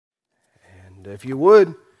And if you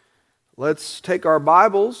would, let's take our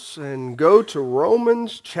Bibles and go to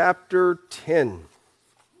Romans chapter 10.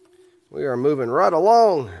 We are moving right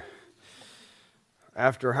along.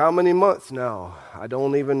 After how many months now? I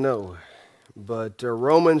don't even know. But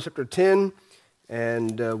Romans chapter 10,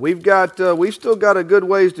 and we've still got a good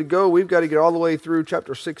ways to go. We've got to get all the way through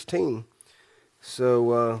chapter 16.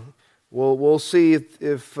 So we'll see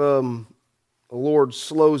if the Lord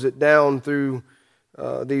slows it down through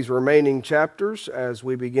these remaining chapters as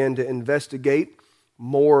we begin to investigate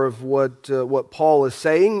more of what Paul is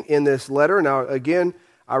saying in this letter. Now, again,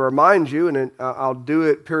 I remind you, and I'll do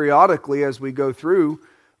it periodically as we go through,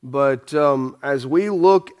 but as we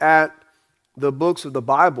look at the books of the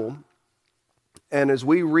Bible and as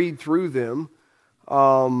we read through them,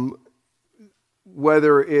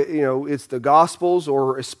 whether it's the Gospels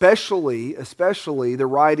or especially the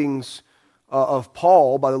writings of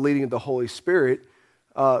Paul by the leading of the Holy Spirit,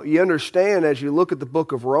 you understand as you look at the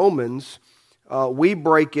book of Romans, we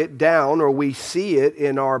break it down, or we see it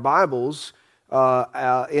in our Bibles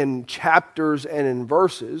in chapters and in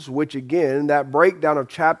verses, which again, that breakdown of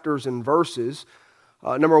chapters and verses,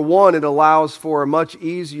 number one, it allows for a much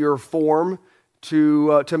easier form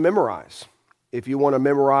to memorize if you want to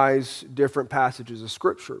memorize different passages of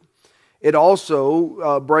Scripture. It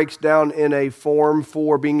also breaks down in a form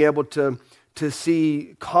for being able to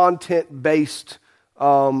see content-based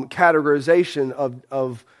categorization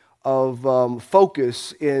of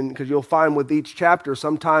focus in, because you'll find with each chapter,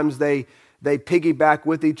 sometimes they piggyback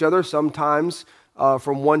with each other. Sometimes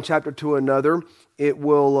from one chapter to another, it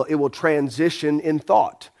will transition in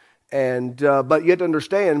thought. And but you have to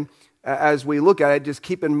understand, as we look at it, just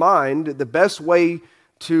keep in mind the best way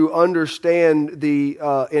to understand the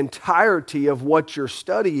entirety of what you're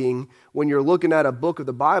studying when you're looking at a book of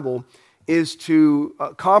the Bible is to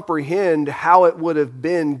comprehend how it would have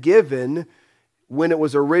been given when it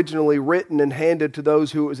was originally written and handed to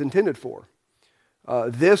those who it was intended for.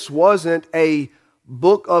 This wasn't a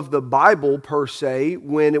book of the Bible per se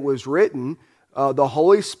when it was written. The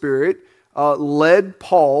Holy Spirit led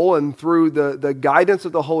Paul, and through the guidance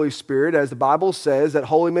of the Holy Spirit, as the Bible says, that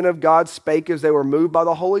holy men of God spake as they were moved by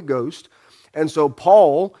the Holy Ghost. And so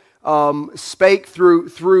Paul spake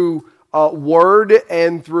through word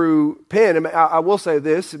and through pen. And I will say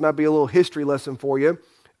this, it might be a little history lesson for you.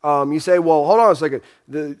 You say, well, hold on a second.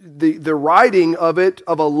 The writing of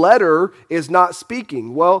a letter is not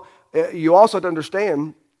speaking. Well, you also have to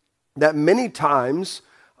understand that many times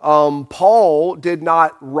Paul did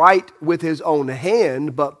not write with his own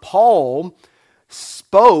hand, but Paul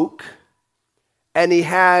spoke, and he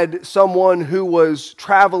had someone who was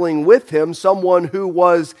traveling with him, someone who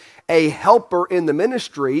was a helper in the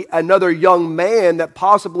ministry, another young man that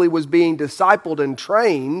possibly was being discipled and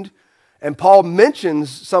trained. And Paul mentions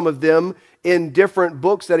some of them in different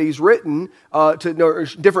books that he's written,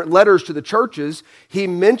 different letters to the churches. He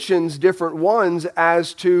mentions different ones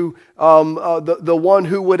as to the one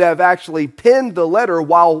who would have actually penned the letter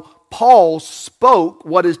while Paul spoke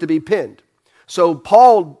what is to be penned. So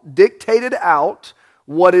Paul dictated out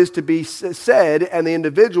what is to be said, and the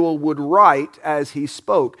individual would write as he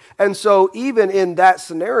spoke. And so even in that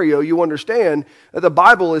scenario, you understand that the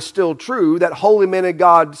Bible is still true, that holy men of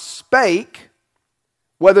God spake,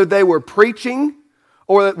 whether they were preaching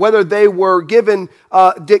or whether they were given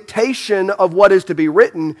dictation of what is to be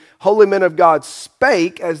written. Holy men of God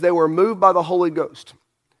spake as they were moved by the Holy Ghost.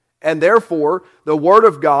 And therefore, the Word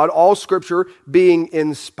of God, all Scripture being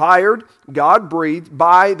inspired, God-breathed,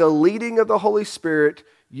 by the leading of the Holy Spirit,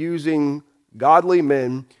 using godly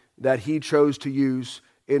men that He chose to use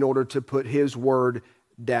in order to put His Word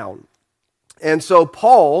down. And so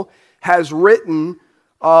Paul has written,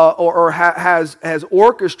 has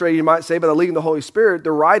orchestrated, you might say, by the leading of the Holy Spirit,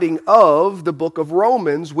 the writing of the book of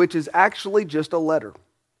Romans, which is actually just a letter.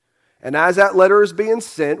 And as that letter is being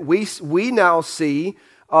sent, we now see...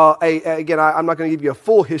 again, I'm not going to give you a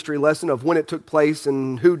full history lesson of when it took place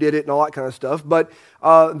and who did it and all that kind of stuff, but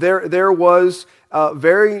there was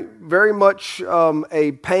very, very much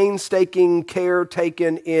a painstaking care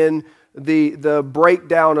taken in the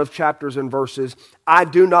breakdown of chapters and verses. I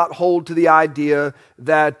do not hold to the idea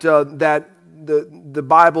that the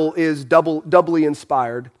Bible is doubly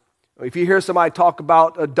inspired. If you hear somebody talk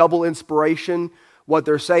about a double inspiration, what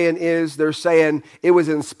they're saying it was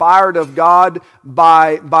inspired of God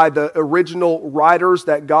by the original writers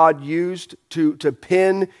that God used to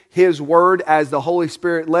pen His Word as the Holy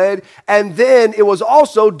Spirit led. And then it was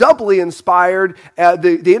also doubly inspired.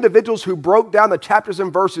 The individuals who broke down the chapters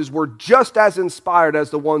and verses were just as inspired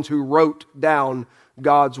as the ones who wrote down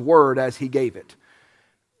God's Word as He gave it.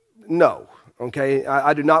 No. Okay,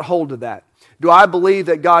 I do not hold to that. Do I believe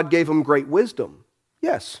that God gave them great wisdom?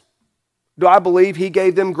 Yes. Do I believe He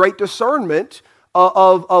gave them great discernment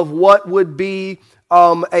of what would be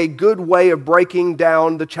a good way of breaking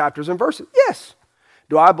down the chapters and verses? Yes.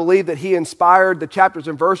 Do I believe that He inspired the chapters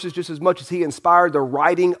and verses just as much as He inspired the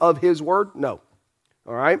writing of His Word? No.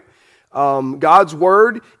 All right? God's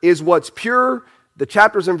Word is what's pure. The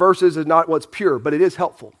chapters and verses is not what's pure, but it is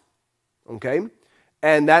helpful. Okay?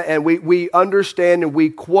 And we understand and we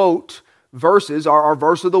quote verses, our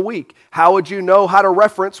verse of the week. How would you know how to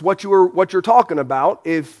reference what you're talking about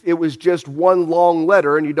if it was just one long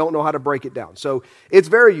letter and you don't know how to break it down? So it's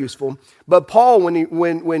very useful. But Paul,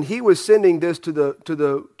 when he was sending this to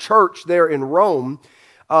the church there in Rome,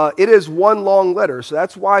 it is one long letter. So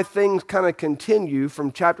that's why things kind of continue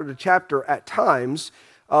from chapter to chapter at times,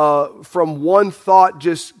 from one thought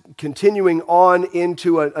just continuing on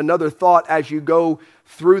into another thought as you go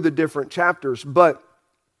through the different chapters. But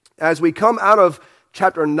as we come out of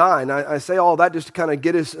chapter 9, I say all that just to kind of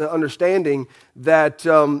get us understanding that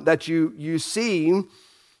you see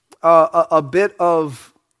a bit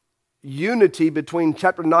of unity between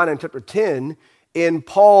chapter 9 and chapter 10 in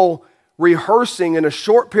Paul rehearsing in a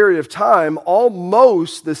short period of time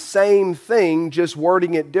almost the same thing, just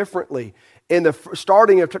wording it differently. In the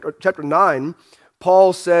starting of chapter 9,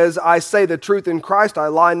 Paul says, I say the truth in Christ, I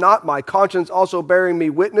lie not, my conscience also bearing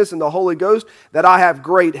me witness in the Holy Ghost, that I have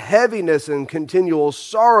great heaviness and continual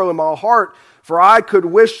sorrow in my heart, for I could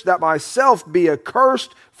wish that myself be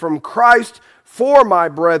accursed from Christ for my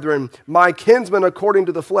brethren, my kinsmen according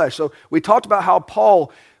to the flesh. So we talked about how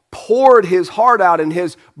Paul poured his heart out in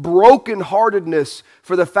his brokenheartedness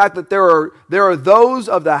for the fact that there are those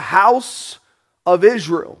of the house of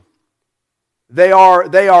Israel. They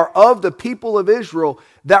are of the people of Israel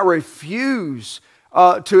that refuse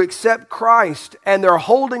to accept Christ, and they're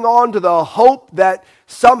holding on to the hope that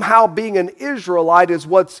somehow being an Israelite is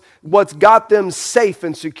what's got them safe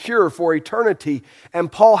and secure for eternity. And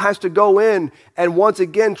Paul has to go in and once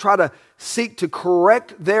again try to seek to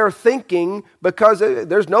correct their thinking, because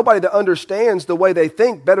there's nobody that understands the way they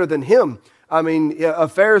think better than him. I mean, a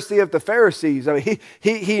Pharisee of the Pharisees. I mean,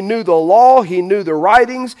 he knew the law. He knew the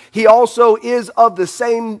writings. He also is of the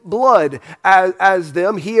same blood as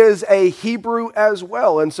them. He is a Hebrew as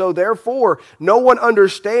well. And so therefore, no one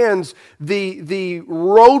understands the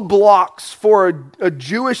roadblocks for a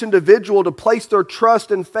Jewish individual to place their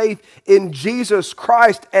trust and faith in Jesus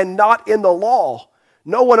Christ and not in the law.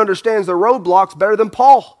 No one understands the roadblocks better than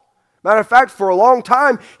Paul. Matter of fact, for a long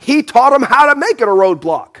time, he taught them how to make it a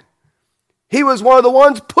roadblock. He was one of the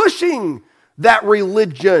ones pushing that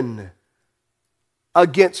religion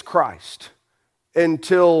against Christ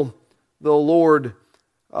until the Lord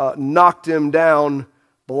knocked him down,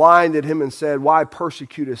 blinded him, and said, why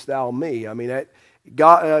persecutest thou me? I mean,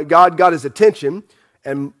 God got his attention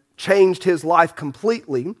and changed his life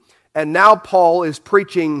completely. And now Paul is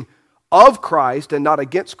preaching of Christ and not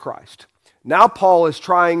against Christ. Now Paul is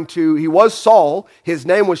he was Saul, his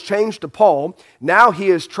name was changed to Paul. Now he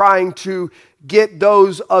is trying to get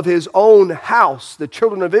those of his own house, the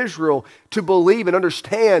children of Israel, to believe and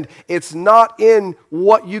understand it's not in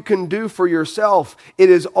what you can do for yourself. It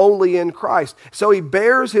is only in Christ. So he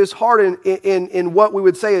bears his heart in what we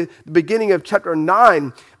would say at the beginning of chapter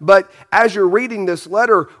 9. But as you're reading this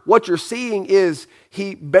letter, what you're seeing is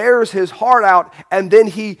he bears his heart out, and then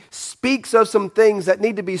he speaks of some things that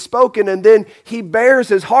need to be spoken, and then he bears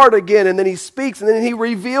his heart again, and then he speaks, and then he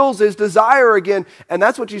reveals his desire again. And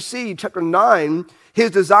that's what you see, chapter 9, his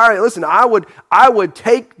desire. Listen, I would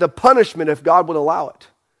take the punishment if God would allow it.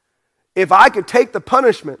 If I could take the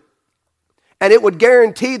punishment, and it would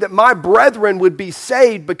guarantee that my brethren would be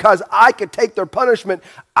saved because I could take their punishment,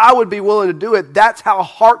 I would be willing to do it. That's how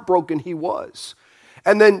heartbroken he was.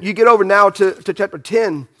 And then you get over now to chapter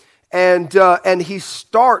 10, and he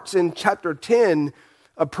starts in chapter 10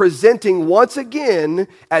 presenting once again,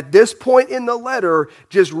 at this point in the letter,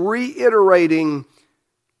 just reiterating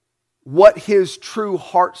what his true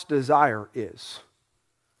heart's desire is.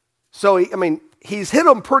 So, he's hit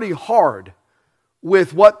them pretty hard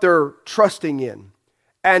with what they're trusting in,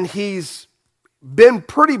 and he's been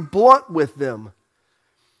pretty blunt with them.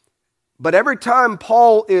 But every time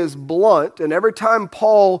Paul is blunt, and every time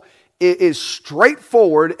Paul is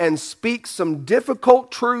straightforward and speaks some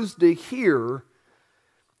difficult truths to hear,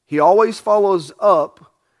 he always follows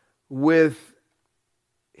up with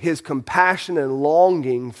his compassion and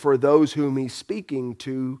longing for those whom he's speaking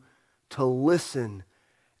to listen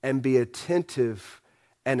and be attentive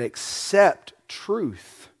and accept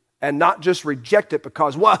truth and not just reject it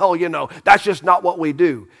because, that's just not what we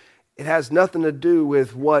do. it has nothing to do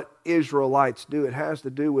with what Israelites do. It has to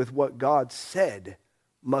do with what God said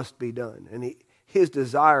must be done. And his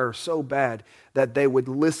desire so bad that they would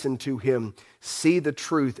listen to him, see the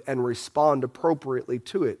truth, and respond appropriately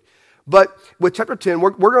to it. But with chapter 10, we're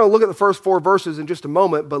going to look at the first 4 verses in just a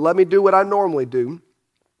moment, but let me do what I normally do.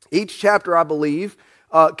 Each chapter, I believe,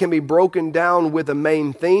 can be broken down with a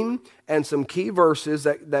main theme and some key verses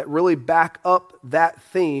that really back up that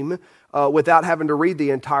theme without having to read the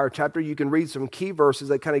entire chapter. You can read some key verses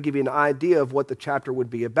that kind of give you an idea of what the chapter would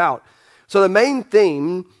be about. So the main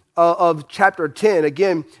theme of chapter 10,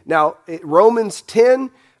 again, now Romans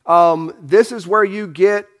 10, this is where you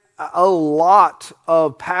get a lot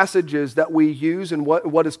of passages that we use in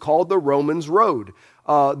what is called the Romans Road.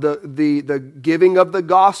 The giving of the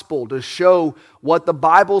gospel to show what the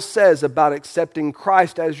Bible says about accepting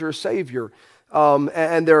Christ as your Savior.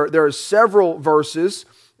 And there are several verses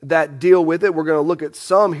that deal with it. We're going to look at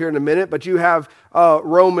some here in a minute, but you have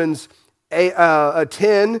Romans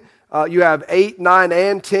 10, you have 8, 9,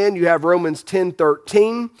 and 10. You have Romans 10,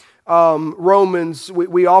 13. Romans,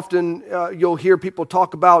 we often, you'll hear people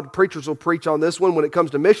talk about, preachers will preach on this one when it comes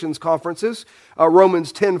to missions conferences,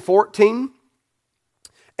 Romans 10, 14,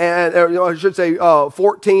 and I should say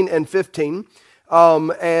 14 and 15,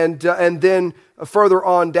 and then further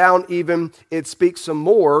on down even, it speaks some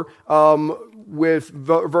more with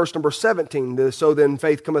verse number 17, so then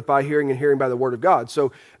faith cometh by hearing and hearing by the word of God.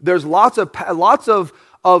 So there's lots of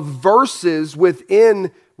verses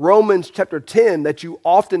within Romans chapter 10 that you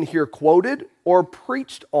often hear quoted or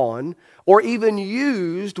preached on or even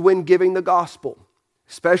used when giving the gospel,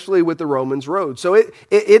 especially with the Romans Road. So it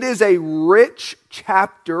is a rich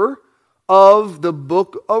chapter of the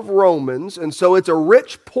book of Romans, and so it's a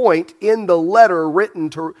rich point in the letter written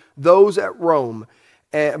to those at Rome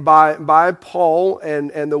by Paul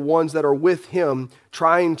and the ones that are with him,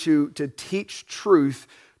 trying to teach truth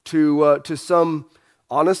to some,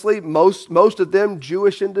 honestly, most of them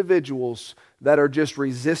Jewish individuals that are just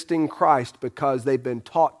resisting Christ because they've been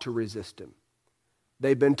taught to resist him.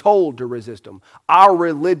 They've been told to resist him. Our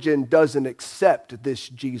religion doesn't accept this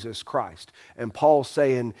Jesus Christ. And Paul's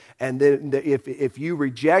saying, and then if you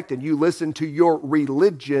reject and you listen to your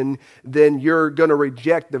religion, then you're going to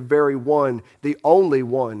reject the very one, the only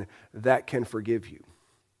one that can forgive you.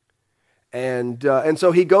 And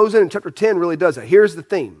so he goes in chapter 10 really does that. Here's the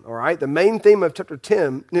theme, all right? The main theme of chapter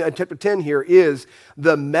 10 here is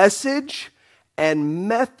the message and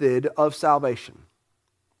method of salvation.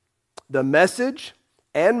 The message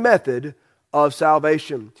and method of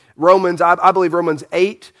salvation. I believe Romans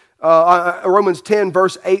 10,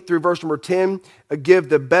 verse 8 through verse number 10 give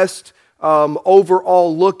the best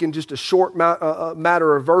overall look in just a short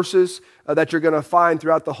matter of verses that you're going to find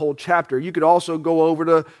throughout the whole chapter. You could also go over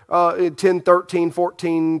to 10, 13,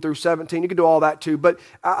 14 through 17. You could do all that too. But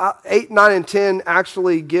 8, 9, and 10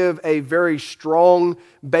 actually give a very strong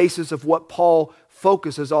basis of what Paul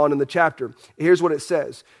focuses on in the chapter. Here's what it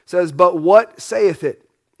says. It says, but what saith it?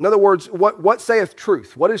 In other words, what saith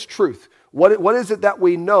truth? What is truth? What is it that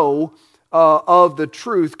we know of the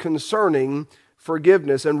truth concerning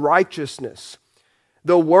forgiveness and righteousness?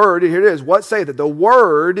 The word, here it is, what saith it? The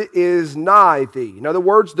word is nigh thee. In other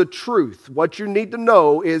words, the truth, what you need to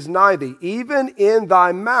know is nigh thee, even in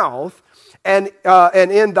thy mouth and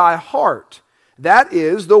in thy heart. That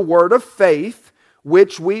is the word of faith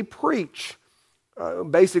which we preach.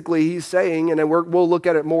 Basically, he's saying, and then we'll look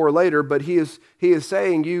at it more later, but he is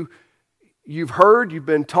saying, you've heard, you've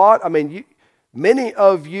been taught. I mean, many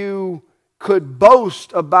of you could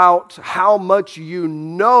boast about how much you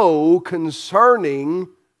know concerning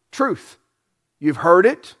truth. You've heard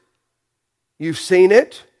it, you've seen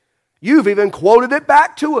it, you've even quoted it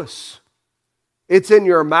back to us. It's in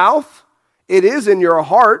your mouth, it is in your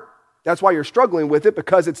heart. That's why you're struggling with it,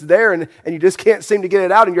 because it's there and you just can't seem to get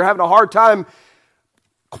it out, and you're having a hard time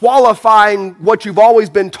qualifying what you've always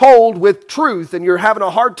been told with truth, and you're having a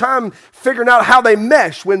hard time figuring out how they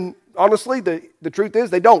mesh when, honestly, the truth is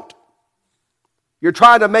they don't. You're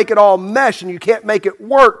trying to make it all mesh, and you can't make it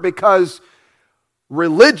work because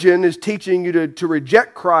religion is teaching you to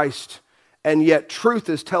reject Christ, and yet truth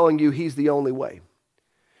is telling you he's the only way.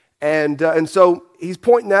 And so he's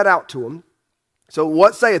pointing that out to him. So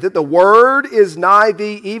what saith it? The word is nigh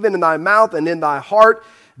thee, even in thy mouth and in thy heart.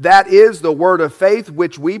 That is the word of faith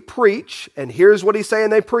which we preach. And here's what he's saying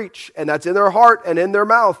they preach. And that's in their heart and in their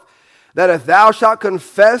mouth. That if thou shalt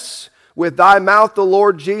confess with thy mouth the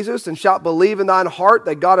Lord Jesus, and shalt believe in thine heart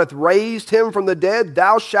that God hath raised him from the dead,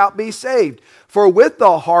 thou shalt be saved. For with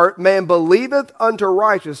the heart man believeth unto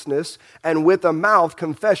righteousness, and with the mouth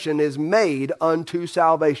confession is made unto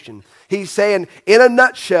salvation. He's saying, in a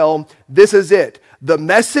nutshell, this is it. The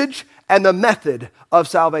message and the method of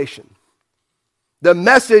salvation. The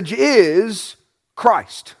message is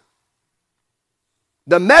Christ.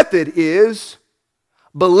 The method is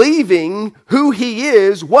believing who He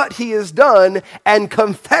is, what He has done, and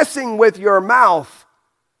confessing with your mouth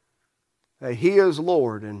that He is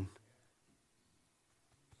Lord and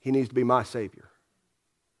He needs to be my Savior.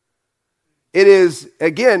 It is,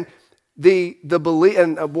 again, the belief,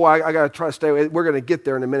 and boy, I got to try to stay away. We're going to get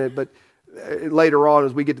there in a minute, but later on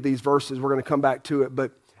as we get to these verses, we're going to come back to it.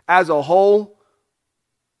 But as a whole,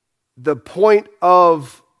 the point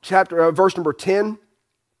of verse number 10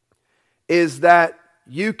 is that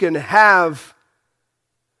you can have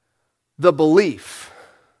the belief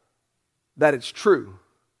that it's true,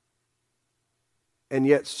 and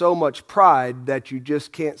yet so much pride that you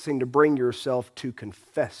just can't seem to bring yourself to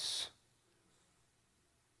confess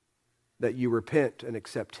that you repent and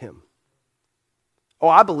accept Him. Oh,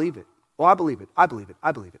 I believe it. Oh, I believe it. I believe it.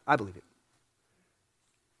 I believe it. I believe it.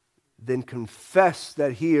 Then confess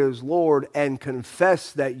that He is Lord, and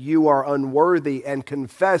confess that you are unworthy, and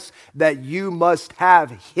confess that you must have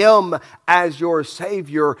Him as your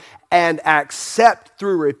Savior, and accept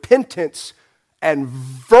through repentance and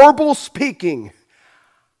verbal speaking,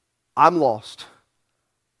 I'm lost.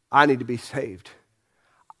 I need to be saved.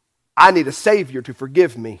 I need a Savior to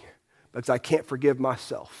forgive me because I can't forgive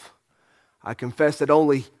myself. I confess that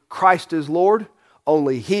only Christ is Lord,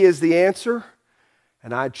 only He is the answer,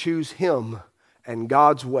 and I choose Him and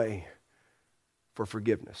God's way for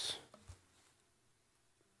forgiveness.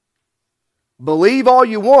 Believe all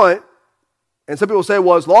you want, and some people say,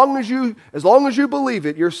 well, as long as you believe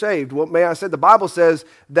it, you're saved. Well, may I say, the Bible says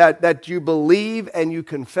that you believe and you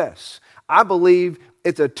confess. I believe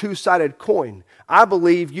it's a two-sided coin. I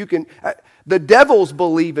believe you can. The devils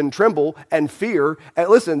believe and tremble and fear. And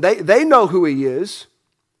listen, they know who He is.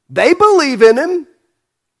 They believe in Him.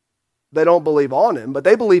 They don't believe on Him, but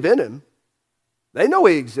they believe in Him. They know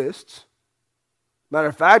He exists. Matter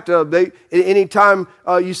of fact, anytime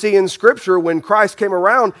you see in Scripture when Christ came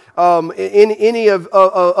around, in any of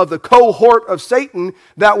the cohort of Satan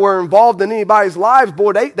that were involved in anybody's lives,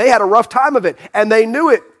 boy, they had a rough time of it, and they knew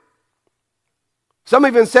it. Some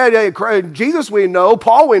even said, hey, Jesus we know,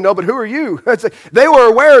 Paul we know, but who are you? They were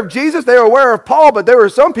aware of Jesus, they were aware of Paul, but there were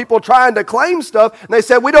some people trying to claim stuff, and they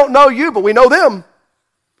said, we don't know you, but we know them.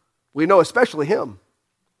 We know especially him.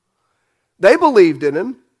 They believed in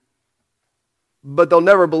Him, but they'll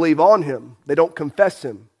never believe on Him. They don't confess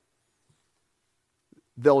Him.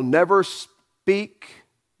 They'll never speak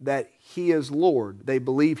that He is Lord. They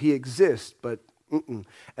believe He exists, but and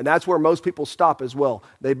that's where most people stop as well.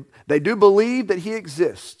 They do believe that He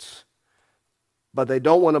exists, but they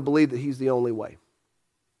don't want to believe that He's the only way.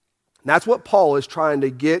 And that's what Paul is trying to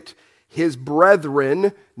get his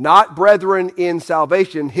brethren, not brethren in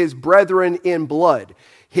salvation, his brethren in blood.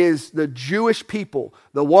 The Jewish people,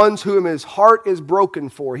 the ones whom his heart is broken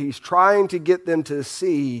for, he's trying to get them to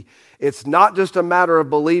see it's not just a matter of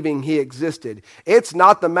believing He existed. It's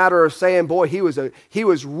not the matter of saying, boy, he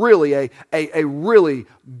was really a really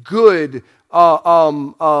good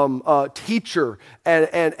teacher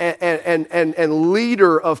and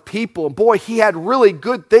leader of people. Boy, he had really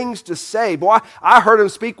good things to say. Boy, I heard him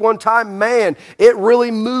speak one time. Man, it really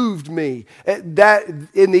moved me. That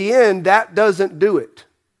in the end, that doesn't do it.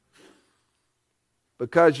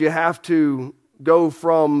 Because you have to go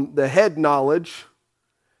from the head knowledge,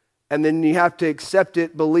 and then you have to accept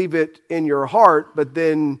it, believe it in your heart, but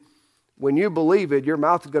then when you believe it, your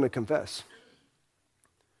mouth is going to confess.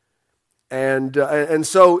 And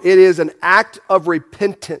so it is an act of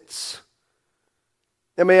repentance.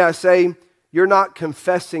 And may I say, you're not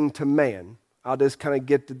confessing to man. I'll just kind of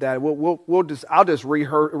get to that. I'll just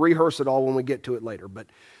rehearse it all when we get to it later. But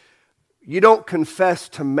you don't confess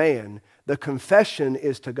to man. The confession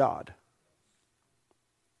is to God.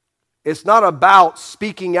 It's not about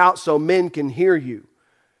speaking out so men can hear you.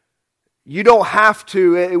 You don't have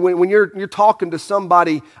to, when you're talking to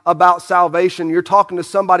somebody about salvation, you're talking to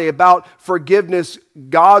somebody about forgiveness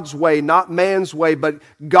God's way, not man's way, but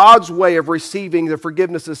God's way of receiving the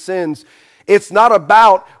forgiveness of sins. It's not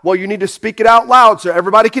about, well, you need to speak it out loud so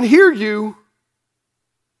everybody can hear you.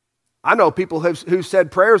 I know people who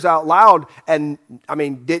said prayers out loud and,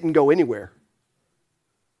 didn't go anywhere.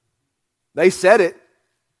 They said it.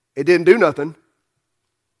 It didn't do nothing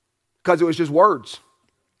because it was just words.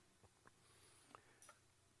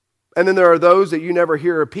 And then there are those that you never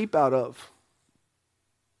hear a peep out of.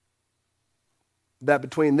 That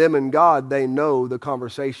between them and God, they know the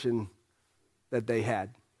conversation that they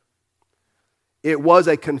had. It was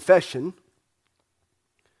a confession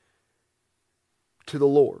to the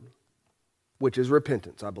Lord, which is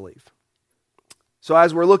repentance, I believe. So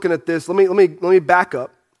as we're looking at this, let me back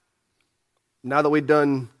up. Now that we've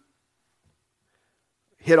done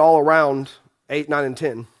hit all around 8, 9, and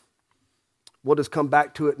 10, we'll just come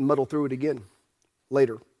back to it and muddle through it again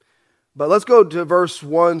later. But let's go to verse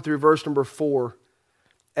 1 through verse number 4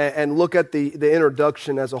 and look at the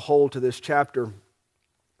introduction as a whole to this chapter.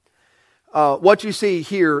 What you see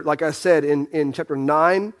here, like I said, in chapter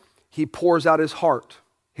 9, he pours out his heart,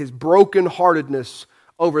 his brokenheartedness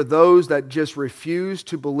over those that just refuse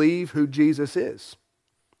to believe who Jesus is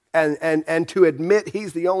and to admit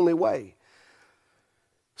he's the only way.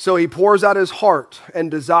 So he pours out his heart and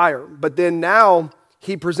desire, but then now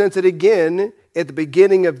he presents it again at the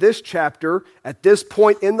beginning of this chapter. At this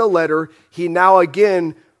point in the letter, he now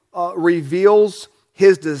again reveals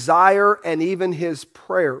his desire and even his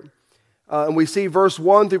prayer. And we see verse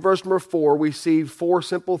 1 through verse number 4, we see 4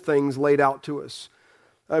 simple things laid out to us.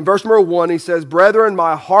 In verse number 1, he says, "Brethren,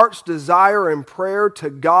 my heart's desire and prayer to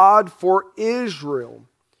God for Israel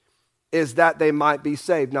is that they might be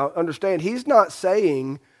saved." Now understand, he's not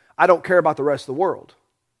saying, I don't care about the rest of the world.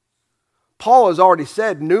 Paul has already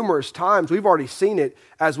said numerous times, we've already seen it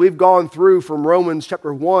as we've gone through from Romans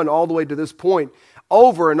chapter 1 all the way to this point,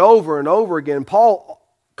 over and over and over again. Paul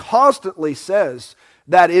constantly says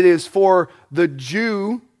that it is for the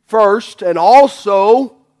Jew first and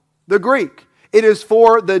also the Greek. It is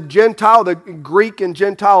for the Gentile. The Greek and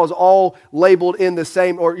Gentile is all labeled in the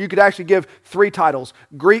same, or you could actually give 3 titles: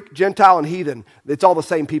 Greek, Gentile, and heathen. It's all the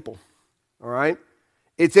same people. All right?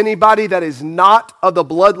 It's anybody that is not of the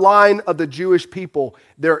bloodline of the Jewish people.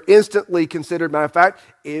 They're instantly considered. Matter of fact,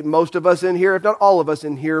 most of us in here, if not all of us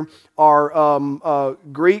in here, are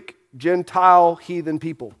Greek, Gentile, heathen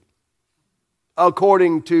people,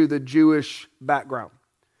 according to the Jewish background.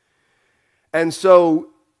 And so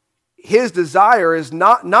his desire is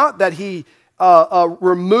not that he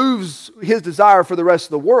removes his desire for the rest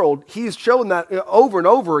of the world. He's shown that over and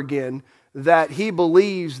over again that he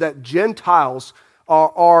believes that Gentiles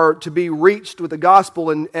are to be reached with the gospel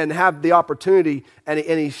and have the opportunity. And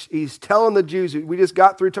he's telling the Jews, we just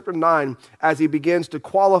got through chapter 9, as he begins to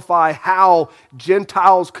qualify how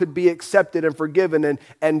Gentiles could be accepted and forgiven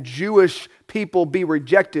and Jewish people be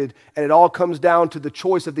rejected. And it all comes down to the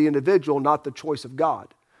choice of the individual, not the choice of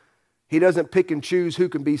God. He doesn't pick and choose who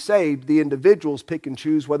can be saved. The individuals pick and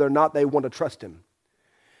choose whether or not they want to trust him.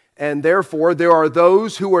 And therefore, there are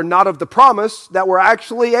those who are not of the promise that were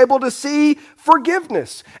actually able to see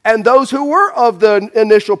forgiveness. And those who were of the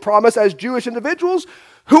initial promise as Jewish individuals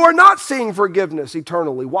who are not seeing forgiveness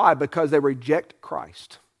eternally. Why? Because they reject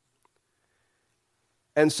Christ.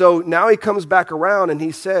 And so now he comes back around and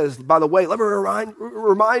he says, by the way, let me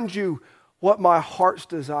remind you what my heart's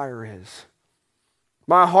desire is.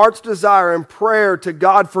 My heart's desire and prayer to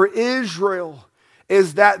God for Israel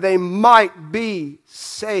is that they might be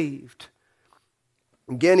saved.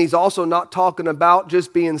 Again, he's also not talking about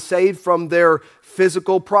just being saved from their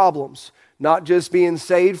physical problems, not just being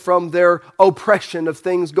saved from their oppression of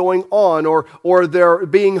things going on or their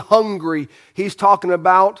being hungry. He's talking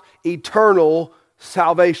about eternal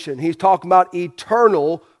salvation. He's talking about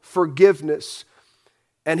eternal forgiveness.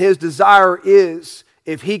 And his desire is,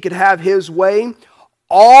 if he could have his way,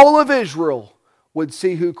 all of Israel would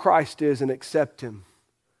see who Christ is and accept him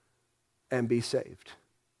and be saved.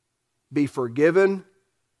 Be forgiven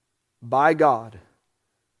by God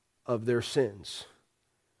of their sins.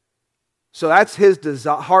 So that's his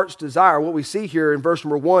heart's desire. What we see here in verse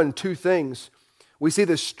number 1, 2 things. We see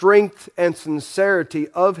the strength and sincerity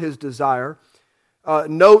of his desire.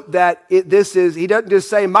 Note that he doesn't just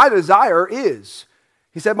say, my desire is.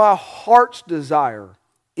 He said, my heart's desire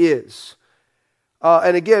is.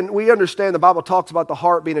 And again, we understand the Bible talks about the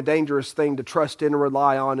heart being a dangerous thing to trust in and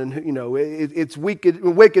rely on. And, it's wicked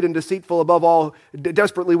and deceitful above all,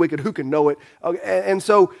 desperately wicked. Who can know it? And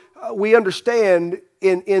so we understand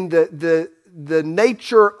in the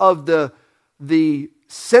nature of the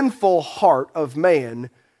sinful heart of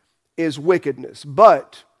man is wickedness.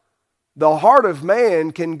 But the heart of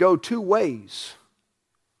man can go 2 ways.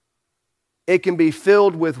 It can be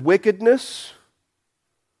filled with wickedness,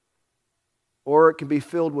 or it can be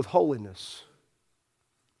filled with holiness.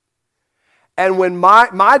 And when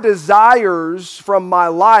my desires from my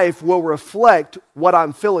life will reflect what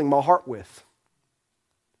I'm filling my heart with.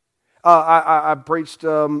 I preached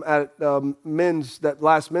at that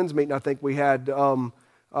last men's meeting I think we had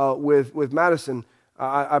with Madison,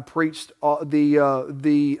 I preached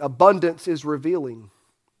the abundance is revealing.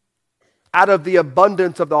 Out of the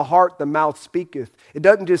abundance of the heart, the mouth speaketh. It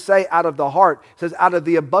doesn't just say out of the heart. It says out of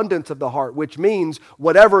the abundance of the heart, which means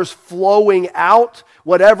whatever's flowing out,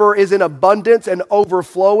 whatever is in abundance and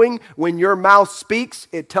overflowing, when your mouth speaks,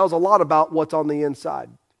 it tells a lot about what's on the inside.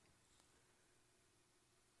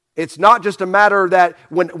 It's not just a matter that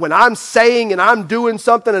when I'm saying and I'm doing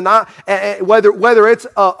something, and whether it's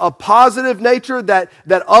a positive nature that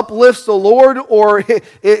uplifts the Lord, or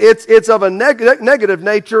it's of a negative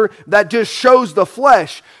nature that just shows the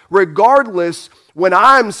flesh. Regardless, when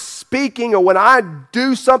I'm speaking or when I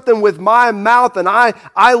do something with my mouth and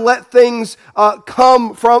I let things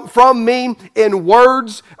come from me in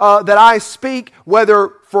words that I speak, whether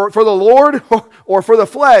for the Lord or for the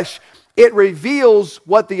flesh, it reveals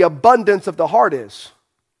what the abundance of the heart is.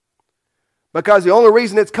 Because the only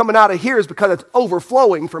reason it's coming out of here is because it's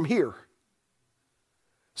overflowing from here.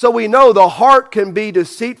 So we know the heart can be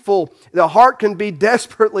deceitful, the heart can be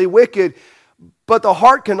desperately wicked, but the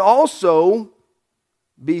heart can also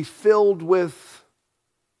be filled with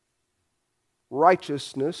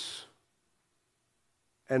righteousness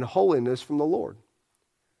and holiness from the Lord.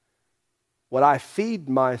 What I feed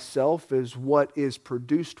myself is what is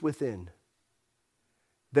produced within.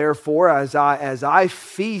 Therefore, as I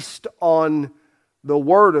feast on the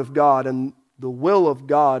Word of God and the will of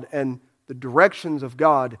God and the directions of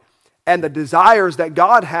God and the desires that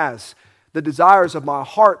God has, the desires of my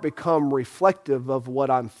heart become reflective of what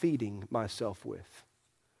I'm feeding myself with.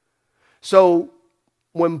 So,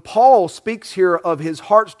 when Paul speaks here of his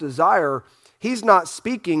heart's desire, he's not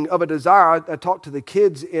speaking of a desire. I talked to the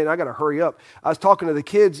kids I got to hurry up. I was talking to the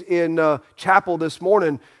kids in chapel this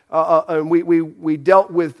morning, and we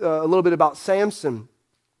dealt with a little bit about Samson.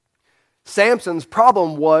 Samson's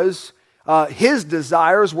problem was his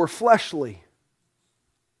desires were fleshly.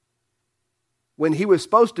 When he was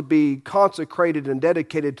supposed to be consecrated and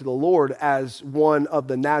dedicated to the Lord as one of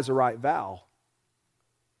the Nazirite vow.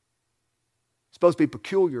 Supposed to be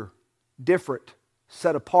peculiar, different,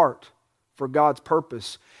 set apart for God's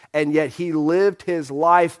purpose. And yet he lived his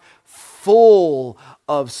life full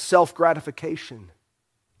of self-gratification.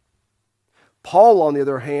 Paul, on the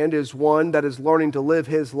other hand, is one that is learning to live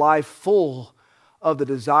his life full of the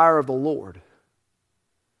desire of the Lord.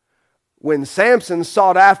 When Samson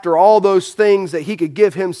sought after all those things that he could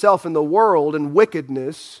give himself in the world and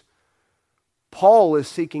wickedness, Paul is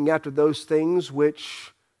seeking after those things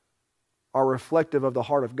which are reflective of the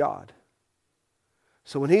heart of God.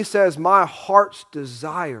 So when he says, my heart's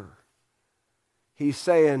desire, he's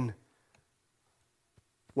saying,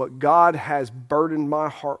 what God has burdened my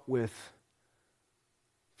heart with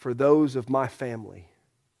for those of my family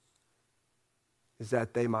is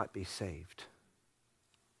that they might be saved.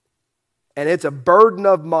 And it's a burden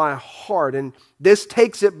of my heart. And this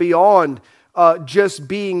takes it beyond just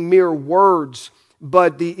being mere words,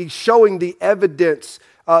 but showing the evidence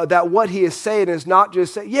that what he is saying is not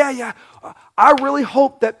just saying, I really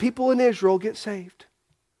hope that people in Israel get saved.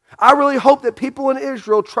 I really hope that people in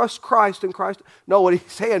Israel trust Christ and Christ. No, what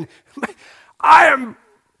he's saying, I am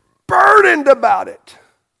burdened about it.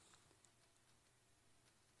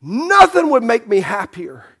 Nothing would make me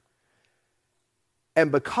happier.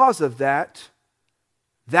 And because of that,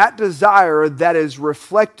 that desire that is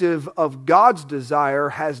reflective of God's desire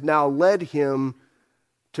has now led him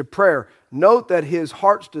to prayer. Note that his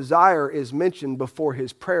heart's desire is mentioned before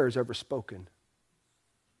his prayer is ever spoken.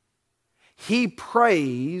 He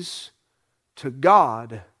prays to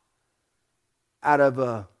God out of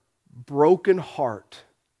a broken heart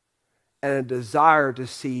and a desire to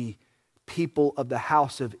see people of the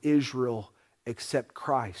house of Israel accept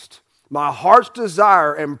Christ. My heart's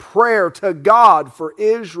desire and prayer to God for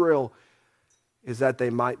Israel is that they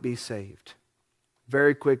might be saved.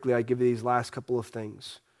 Very quickly, I give you these last couple of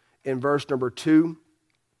things. In verse number 2,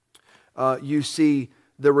 you see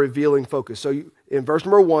the revealing focus. So in verse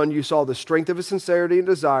number 1, you saw the strength of his sincerity and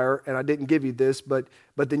desire, and I didn't give you this, but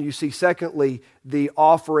then you see, secondly, the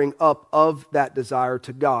offering up of that desire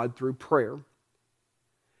to God through prayer.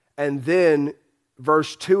 And then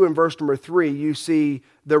verse 2 and verse number 3, you see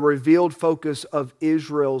the revealed focus of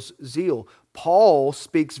Israel's zeal. Paul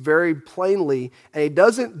speaks very plainly, and he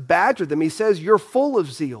doesn't badger them. He says, you're full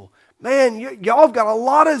of zeal. Man, y'all have got a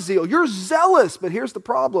lot of zeal. You're zealous. But here's the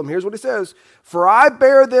problem. Here's what he says. For I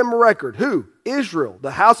bear them record. Who? Israel,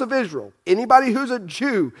 the house of Israel. Anybody who's a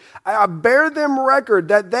Jew. I bear them record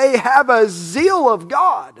that they have a zeal of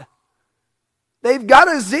God. They've got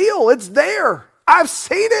a zeal. It's there. I've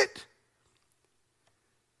seen it.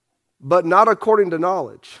 But not according to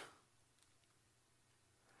knowledge.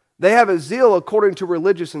 They have a zeal according to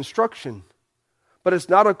religious instruction, but it's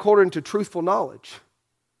not according to truthful knowledge.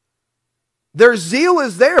 Their zeal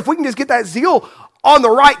is there. If we can just get that zeal on the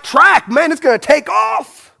right track, man, it's going to take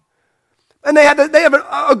off. And they have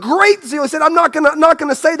a great zeal. He said, I'm not going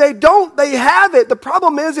to say they don't. They have it. The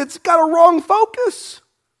problem is it's got a wrong focus.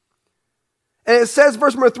 And it says,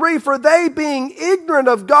 verse number 3, for they being ignorant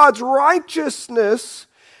of God's righteousness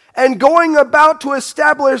and going about to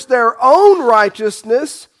establish their own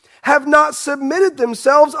righteousness, have not submitted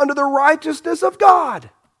themselves unto the righteousness of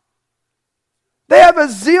God. They have a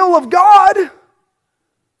zeal of God,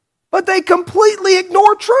 but they completely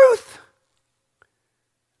ignore truth.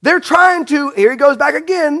 They're trying to, here he goes back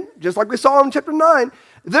again, just like we saw in chapter 9,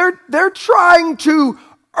 they're trying to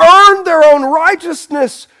earn their own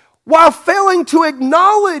righteousness while failing to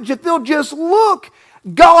acknowledge, if they'll just look,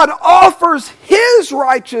 God offers His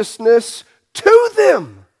righteousness to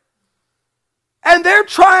them. And they're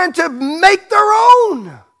trying to make their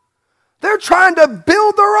own. They're trying to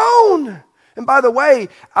build their own. And by the way,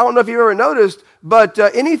 I don't know if you've ever noticed, but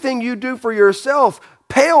anything you do for yourself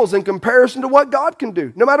pales in comparison to what God can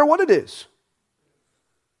do, no matter what it is.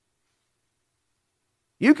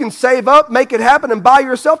 You can save up, make it happen, and buy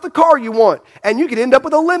yourself the car you want. And you could end up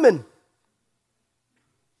with a lemon.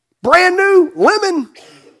 Brand new lemon.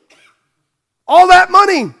 All that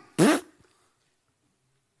money.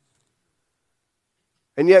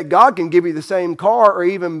 And yet God can give you the same car or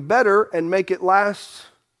even better and make it last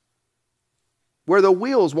where the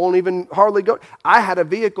wheels won't even hardly go. I had a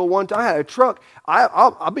vehicle one time. I had a truck.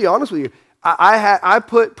 I'll be honest with you. I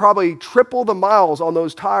put probably triple the miles on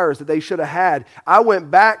those tires that they should have had. I went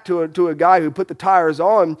back to a guy who put the tires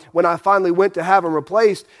on when I finally went to have them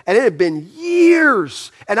replaced, and it had been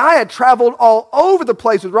years. And I had traveled all over the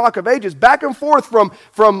place with Rock of Ages, back and forth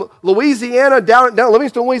from Louisiana, down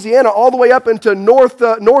Livingston, Louisiana, all the way up into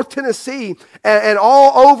North Tennessee, and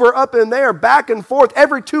all over up in there, back and forth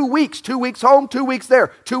every 2 weeks. 2 weeks home, 2 weeks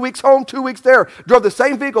there. 2 weeks home, 2 weeks there. Drove the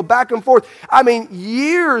same vehicle back and forth. I mean,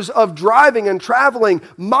 years of driving and traveling,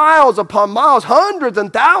 miles upon miles, hundreds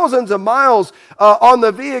and thousands of miles on the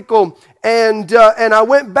vehicle. And I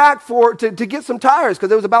went back to get some tires because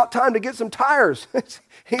it was about time to get some tires.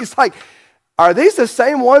 He's like, are these the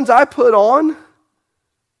same ones I put on?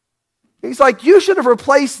 He's like, you should have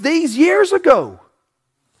replaced these years ago.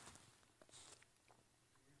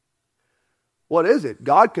 What is it?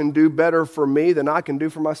 God can do better for me than I can do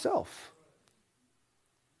for myself.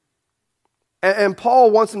 And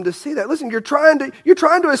Paul wants them to see that. Listen, you're trying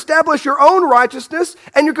to establish your own righteousness,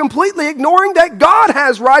 and you're completely ignoring that God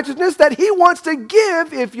has righteousness that He wants to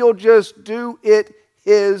give if you'll just do it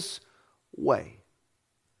His way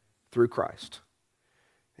through Christ.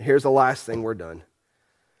 And here's the last thing, we're done.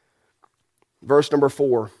 Verse number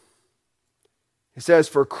 4. It says,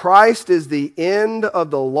 for Christ is the end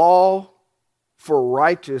of the law for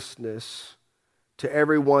righteousness to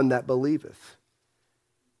everyone that believeth.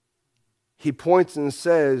 He points and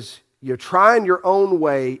says, you're trying your own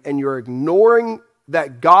way and you're ignoring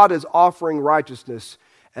that God is offering righteousness.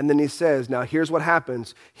 And then he says, now here's what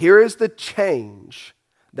happens. Here is the change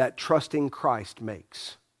that trusting Christ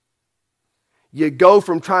makes. You go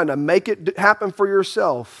from trying to make it happen for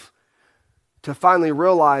yourself to finally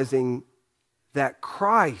realizing that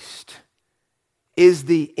Christ is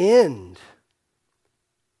the end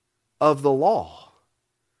of the law.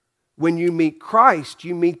 When you meet Christ,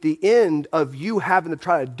 you meet the end of you having to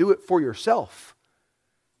try to do it for yourself.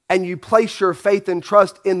 And you place your faith and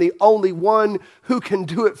trust in the only one who can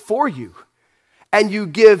do it for you. And you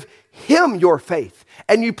give Him your faith.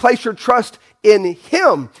 And you place your trust in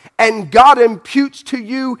Him. And God imputes to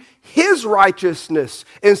you His righteousness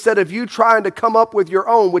instead of you trying to come up with your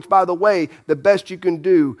own, which, by the way, the best you can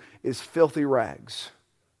do is filthy rags.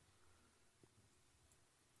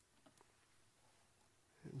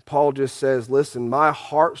 Paul just says, listen, my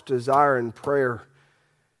heart's desire and prayer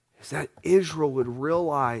is that Israel would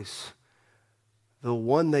realize the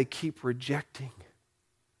one they keep rejecting.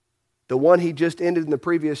 The one he just ended in the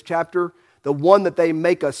previous chapter, the one that they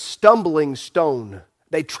make a stumbling stone.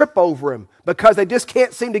 They trip over him because they just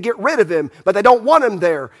can't seem to get rid of him, but they don't want him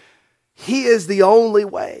there. He is the only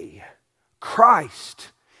way.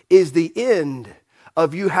 Christ is the end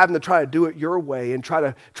of you having to try to do it your way and try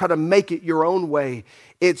to make it your own way.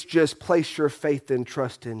 It's just place your faith and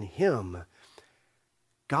trust in Him,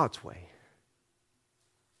 God's way.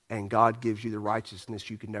 And God gives you the righteousness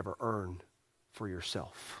you can never earn for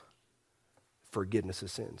yourself. Forgiveness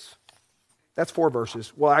of sins. That's 4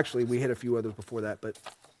 verses. Well, actually, we hit a few others before that, but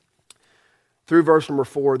through verse number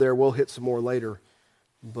 4 there, we'll hit some more later.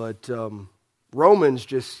 But Romans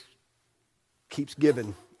just keeps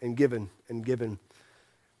giving. and given and given.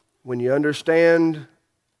 When you understand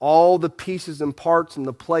all the pieces and parts and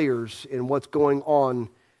the players in what's going on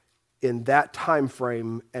in that time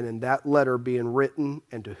frame and in that letter being written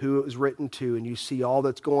and to who it was written to, and you see all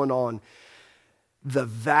that's going on, the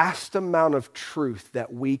vast amount of truth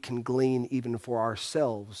that we can glean even for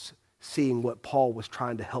ourselves, seeing what Paul was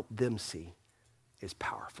trying to help them see, is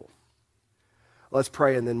powerful. Let's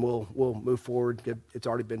pray and then we'll move forward. It's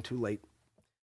already been too late.